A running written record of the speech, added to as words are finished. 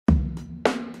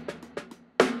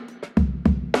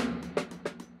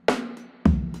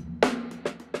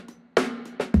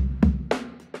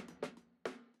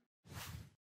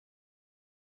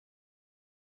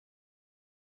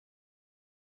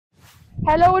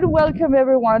Hello and welcome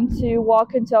everyone to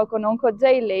Walk and Talk on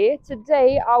OncoDaily.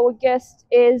 Today our guest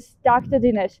is Dr.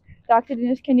 Dinesh. Dr.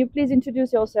 Dinesh, can you please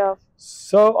introduce yourself?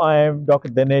 So, I am Dr.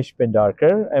 Dinesh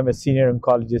Pendharkar. I'm a senior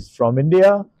oncologist from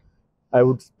India. I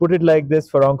would put it like this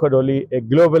for OncoDaily, a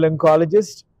global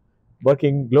oncologist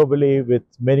working globally with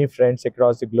many friends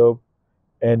across the globe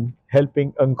and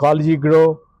helping oncology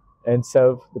grow and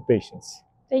serve the patients.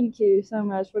 Thank you so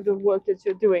much for the work that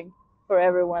you're doing for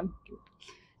everyone.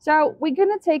 So we're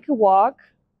gonna take a walk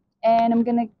and I'm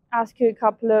gonna ask you a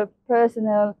couple of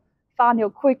personal, funny or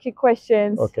quickie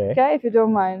questions. Okay. Okay, if you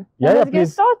don't mind. Yeah, And yeah, let's get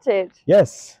please. started.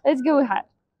 Yes. Let's go ahead.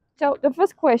 So the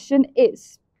first question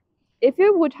is, if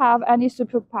you would have any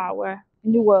superpower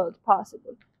in the world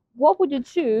possible, what would you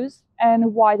choose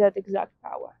and why that exact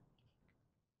power?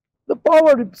 The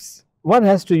power, one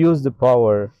has to use the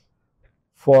power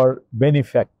for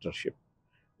benefactorship.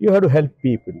 You have to help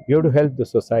people, you have to help the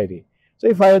society. So,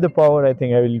 if I have the power, I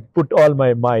think I will put all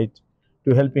my might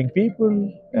to helping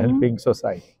people, helping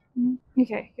society.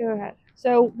 Okay, go ahead.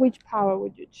 So which power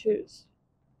would you choose?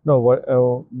 No, what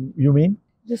you mean?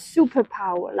 The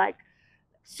superpower, like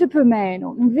Superman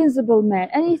or Invincible Man,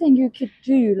 anything you could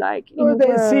do, like in No, the they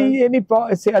world. see any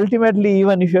power. See, ultimately,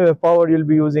 even if you have a power, you'll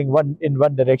be using one in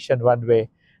one direction, one way.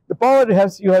 The power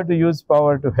has you have to use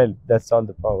power to help. That's all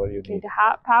the power you Okay, need.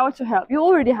 the power to help. You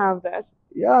already have that.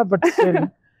 Yeah, but still,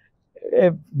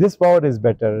 this power is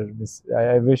better.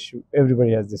 I wish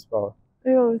everybody has this power.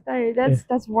 Oh,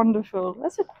 that's wonderful.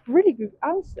 That's a really good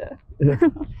answer. Yeah.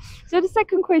 So the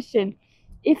second question,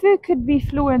 if you could be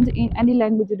fluent in any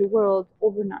language of the world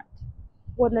overnight,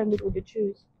 what language would you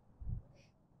choose?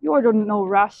 You don't know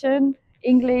Russian,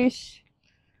 English,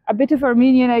 a bit of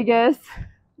Armenian, I guess.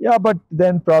 Yeah, but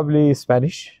then probably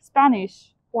Spanish.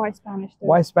 Spanish. Why Spanish though?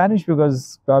 Why Spanish?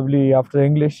 Because probably after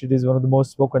English, it is one of the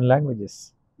most spoken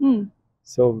languages. Hmm,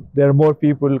 So there are more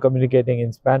people communicating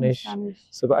in Spanish. Spanish.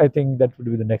 So I think that would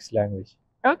be the next language.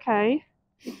 Okay.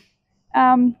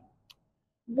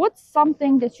 What's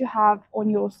something that you have on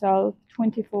yourself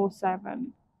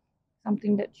 24/7?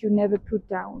 Something that you never put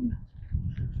down?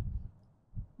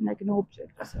 Like an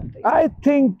object or something. I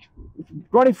think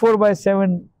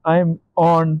 24/7 I'm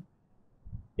on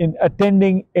in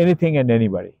attending anything and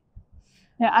anybody.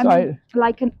 Yeah, I So mean,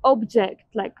 like an object,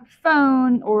 like a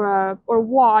phone or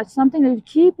watch, something that you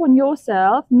keep on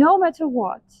yourself no matter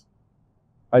what.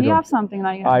 I Do you don't, have something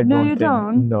like that? I No, don't you think,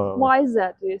 don't. no. Why is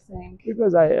that, do you think?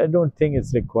 Because I don't think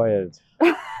it's required.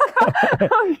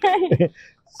 Okay.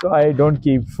 So I don't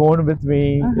keep phone with me.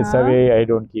 It's Uh-huh. away. I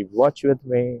don't keep watch with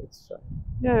me.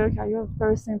 Yeah, okay, you're a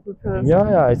very simple person.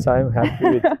 Yeah. I'm happy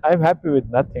with. I'm happy with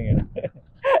nothing.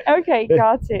 Okay,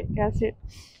 got it.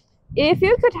 If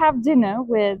you could have dinner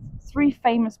with 3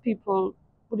 famous people,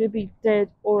 would it be dead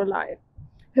or alive?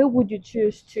 Who would you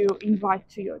choose to invite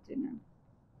to your dinner?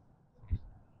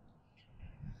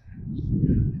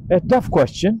 A tough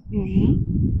question,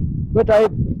 Mm-hmm. but I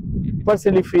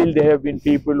personally feel there have been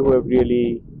people who have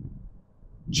really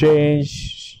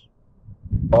changed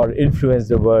or influenced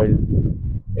the world,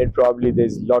 and probably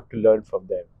there's a lot to learn from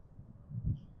them.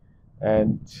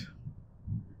 And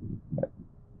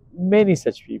many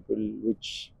such people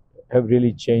which have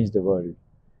really changed the world.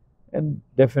 And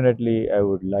definitely I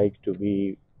would like to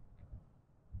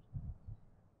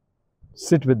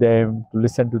sit with them, to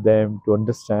listen to them, to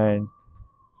understand.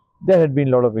 There had been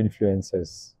a lot of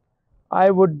influences. I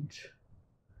would,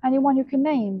 Anyone you can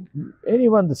name?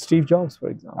 anyone, the Steve Jobs, for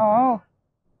example. Oh,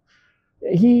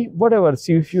 Whatever,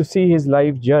 see, if you see his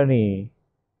life journey,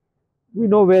 we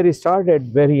know where he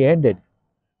started, where he ended.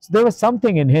 So there was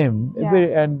something in him. Yeah.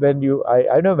 And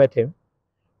I never met him,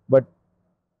 but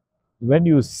when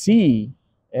you see,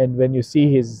 and when you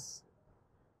see his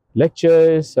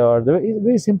lectures, he's a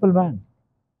very simple man.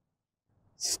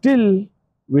 Still,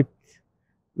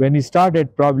 when he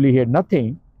started, probably he had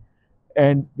nothing.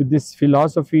 And with his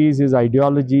philosophies, his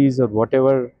ideologies, or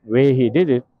whatever way he did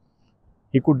it,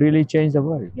 he could really change the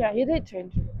world. yeah, he did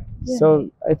change it. didn't So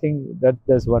I think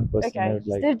there's one he? person I Okay, would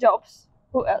like. Steve Jobs.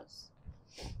 Who else?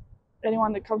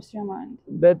 Anyone that comes to your mind?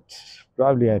 That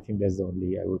probably I think that's the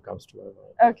only I would comes to my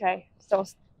mind. Okay, so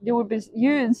there would be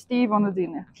you and Steve on a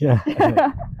dinner. Yeah.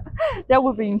 That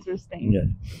would be interesting. Yeah.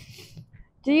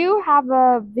 Do you have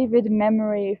a vivid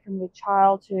memory from your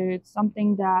childhood,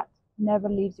 something that never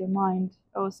leaves your mind,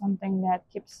 or something that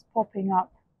keeps popping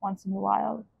up once in a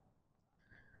while?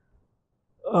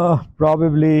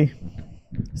 Probably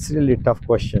it's really a tough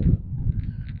question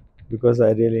because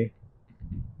I really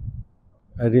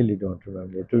don't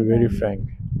remember, to be very frank.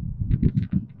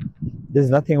 There's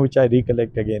nothing which I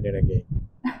recollect again and again.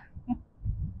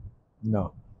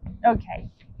 No. Okay.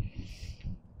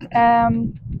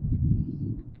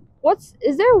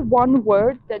 Is there one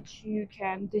word that you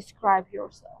can describe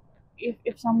yourself?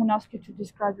 If someone asks you to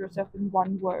describe yourself in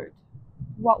one word,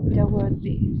 what would that word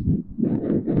be?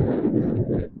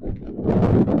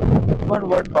 One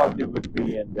word probably would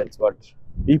be, and that's what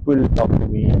people talk to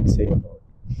me and say about.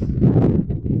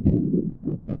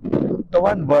 The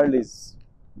one word is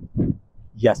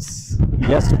yes.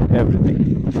 Yes to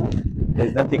everything.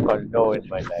 There's nothing called no in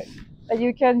my life.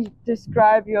 You can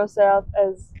describe yourself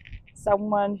as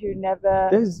someone who never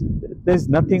There's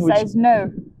nothing which says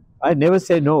no. I never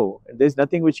say no. There's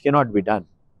nothing which cannot be done.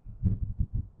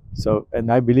 So,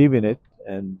 and I believe in it,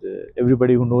 and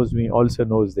everybody who knows me also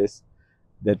knows this,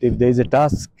 that if there is a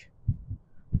task,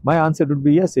 my answer would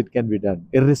be yes, it can be done,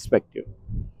 irrespective.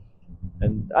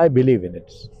 And I believe in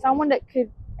it. Someone that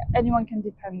anyone can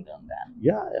depend on them.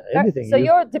 Yeah, anything. So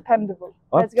you're dependable.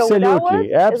 Let's go with that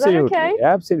word. Absolutely, Is that okay?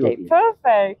 Absolutely. Okay,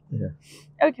 perfect.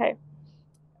 Yeah. Okay.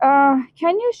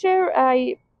 Can you share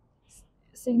a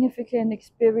significant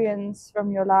experience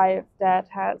from your life that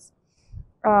has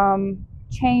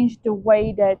changed the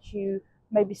way that you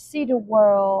maybe see the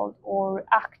world or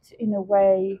act in a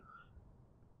way?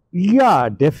 Yeah,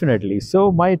 definitely.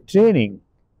 So my training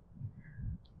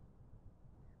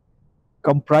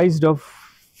comprised of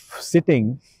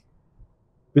sitting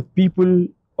with people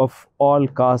of all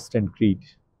caste and creed.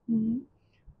 Mm-hmm.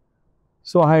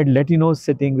 So I had Latinos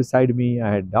sitting beside me,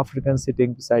 I had Africans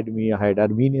sitting beside me, I had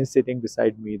Armenians sitting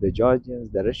beside me, the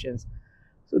Georgians, the Russians.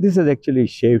 So this has actually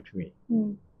shaped me.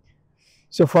 Mm.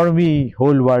 So for me,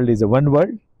 whole world is a one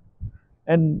world,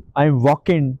 and I'm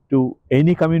walking to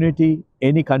any community,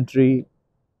 any country,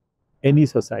 any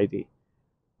society.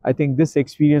 I think this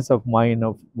experience of mine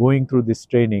of going through this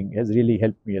training has really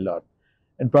helped me a lot.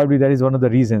 And probably that is one of the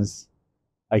reasons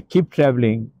I keep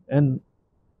traveling and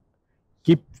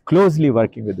keep closely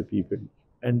working with the people.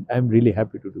 And I'm really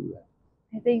happy to do that.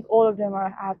 I think all of them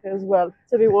are happy as well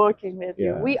to be working with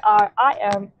you. Yeah. I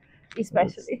am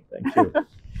especially. Yes, thank you.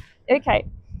 Okay.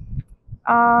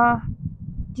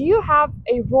 Do you have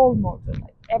a role model?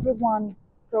 Like everyone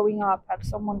growing up have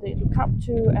someone they look up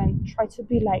to and try to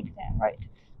be like them, right?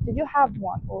 Did you have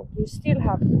one, or do you still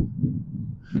have one?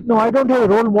 No, I don't have a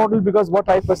role model, because what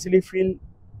I personally feel,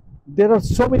 there are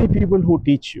so many people who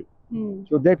teach you. Mm.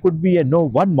 So there could be no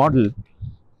one model.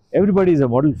 Everybody is a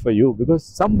model for you, because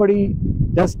somebody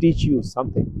does teach you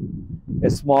something, a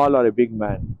small or a big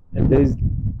man, and there is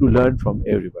to learn from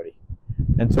everybody.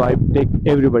 And so I take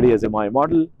everybody as my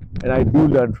model, and I do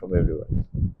learn from everybody.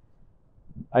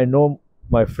 I know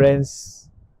my friends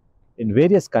in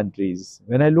various countries.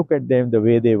 When I look at them, the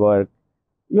way they work,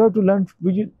 you have to learn.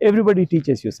 Everybody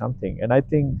teaches you something, and I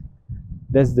think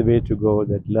that's the way to go.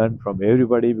 That learn from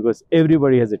everybody, because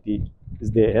everybody has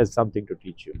has something to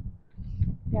teach you.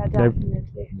 Yeah,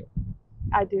 definitely.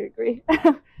 I do agree.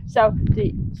 So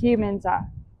the humans are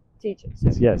teachers. So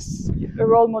yes. A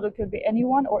role model could be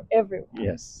anyone or everyone.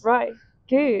 Yes. Right.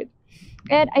 Good.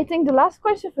 And I think the last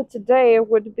question for today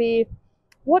would be,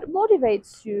 what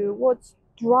motivates you? What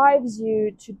drives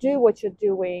you to do what you're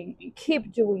doing and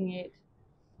keep doing it?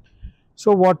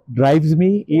 So what drives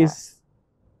me is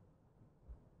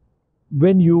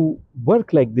when you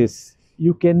work like this,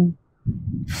 you can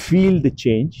feel the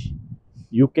change.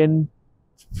 You can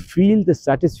feel the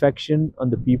satisfaction on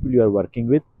the people you are working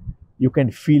with. You can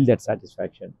feel that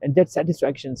satisfaction, and that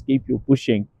satisfactions keep you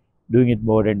pushing, doing it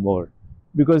more and more.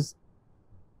 Because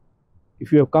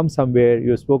if you have come somewhere,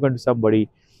 you have spoken to somebody,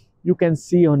 you can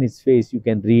see on his face, you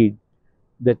can read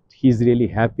that he's really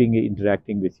happy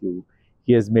interacting with you.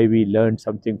 He has maybe learned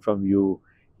something from you.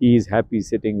 He is happy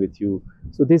sitting with you.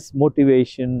 So this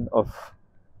motivation of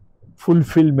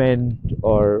fulfillment,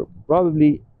 or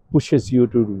probably pushes you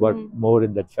to work more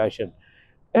in that fashion.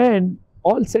 And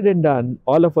all said and done,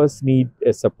 all of us need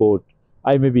a support.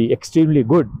 I may be extremely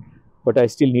good, but I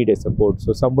still need a support.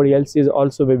 So somebody else is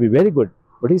also maybe very good,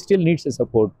 but he still needs a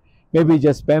support. Maybe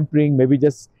just pampering, maybe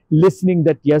just listening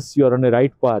that yes, you're on the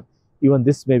right path. Even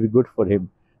this may be good for him.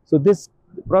 So this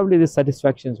probably the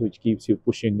satisfactions which keeps you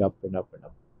pushing up and up and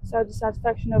up. So the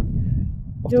satisfaction of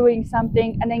doing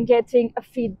something and then getting a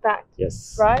feedback.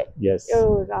 Yes. Right? Yes.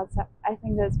 Oh, I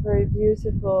think that's very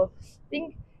beautiful. I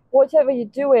think whatever you're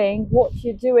doing, what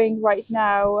you're doing right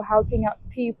now, helping out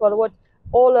people, what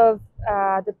all of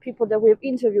the people that we've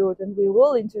interviewed and we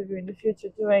will interview in the future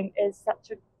doing is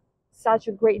such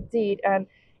a great deed, and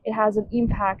it has an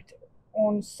impact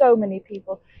on so many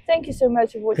people. Thank you so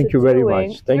much for what you're doing. Thank you very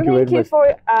much. Thank you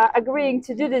for agreeing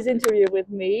to do this interview with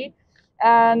me.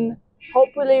 And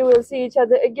hopefully we'll see each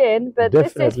other again. But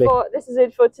Definitely. this is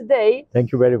it for today.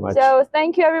 Thank you very much. So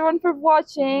thank you everyone for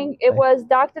watching. It was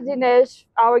Dr. Dinesh,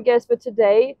 our guest for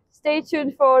today. Stay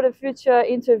tuned for the future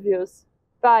interviews.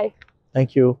 Bye.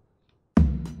 Thank you.